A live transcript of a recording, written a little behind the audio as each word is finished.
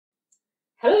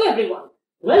Hello everyone,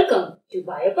 welcome to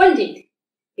BioPandit,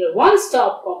 your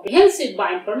one-stop comprehensive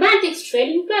bioinformatics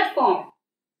training platform.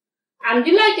 I'm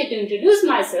delighted to introduce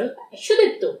myself as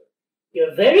Sudipto,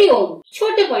 your very own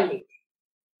Chote-pandit.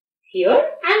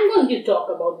 Here I'm going to talk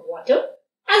about water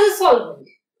as a solvent,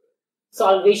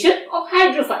 solvation of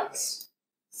hydrophiles.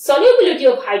 Solubility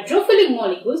of hydrophilic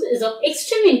molecules is of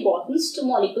extreme importance to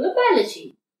molecular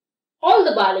biology. All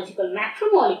the biological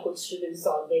macromolecules should be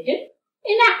solvated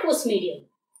in aqueous medium.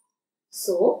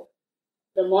 So,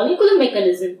 the molecular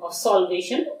mechanism of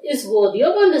solvation is worthy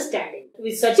of understanding.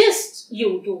 We suggest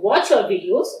you to watch our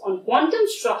videos on quantum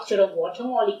structure of water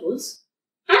molecules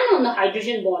and on the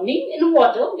hydrogen bonding in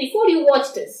water before you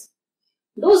watch this.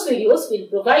 Those videos will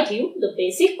provide you the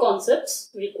basic concepts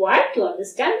required to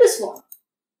understand this one.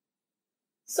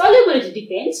 Solubility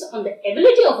depends on the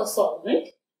ability of a solvent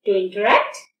to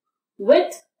interact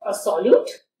with a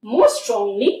solute more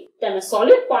strongly than a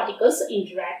solid particles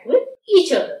interact with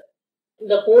each other.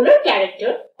 The polar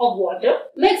character of water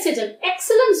makes it an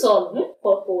excellent solvent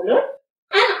for polar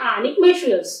and ionic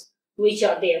materials, which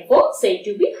are therefore said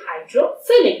to be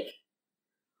hydrophilic.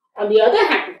 On the other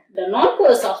hand, the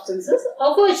non-polar substances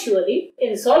are virtually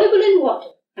insoluble in water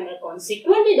and are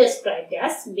consequently described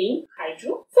as being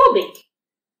hydrophobic.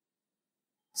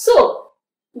 So,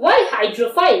 why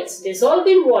hydrophiles dissolve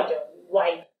in water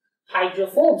while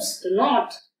hydrophobes do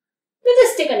not? Let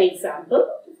us take an example,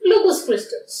 glucose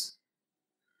crystals.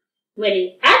 When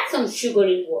you add some sugar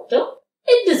in water,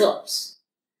 it dissolves.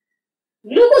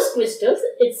 Glucose crystals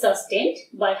is sustained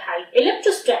by high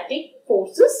electrostatic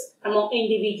forces among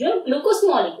individual glucose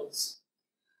molecules.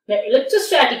 The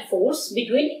electrostatic force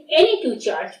between any two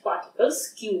charged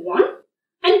particles Q1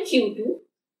 and Q2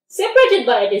 separated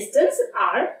by a distance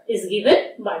r is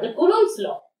given by the Coulomb's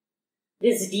law.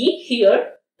 This d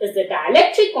here is the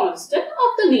dielectric constant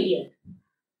of the medium.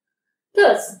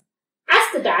 Thus,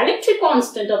 as the dielectric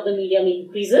constant of the medium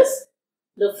increases,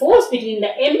 the force between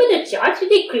the embedded charge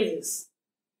decreases.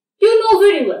 You know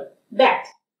very well that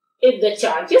if the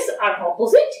charges are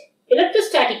opposite,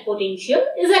 electrostatic potential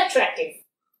is attractive.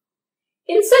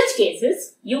 In such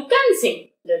cases, you can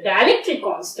say the dielectric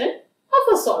constant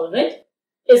of a solvent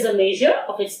is a measure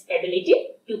of its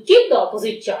ability to keep the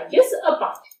opposite charges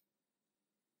apart.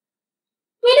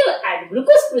 When you add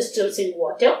glucose crystals in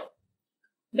water,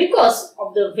 because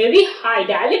of the very high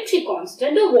dielectric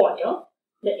constant of water,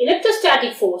 the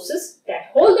electrostatic forces that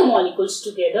hold the molecules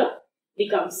together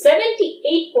become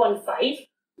 78.5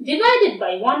 divided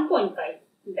by 1.5,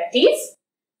 that is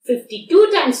 52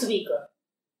 times weaker.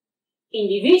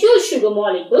 Individual sugar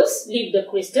molecules leave the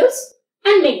crystals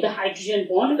and make the hydrogen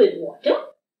bond with water.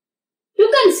 You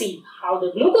can see how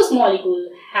the glucose molecule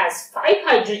has 5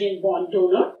 hydrogen bond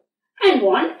donor and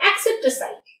 1 acceptor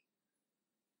site.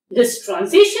 This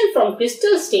transition from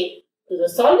crystal state to the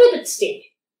solvated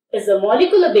state is the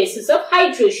molecular basis of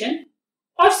hydration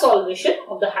or solvation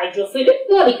of the hydrophilic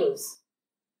molecules.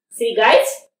 See guys,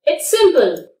 it's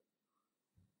simple.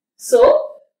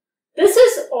 So, this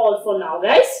is all for now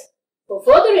guys. For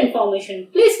further information,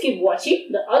 please keep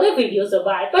watching the other videos of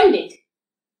BioPandit.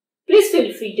 Please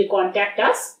feel free to contact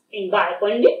us in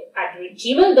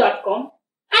biopandit@gmail.com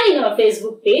and in our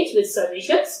Facebook page with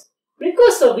suggestions,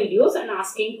 requests for videos and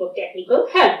asking for technical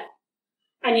help.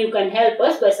 And you can help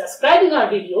us by subscribing our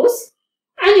videos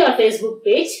and your Facebook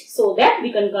page so that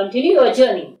we can continue our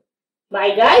journey.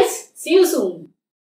 Bye guys, see you soon.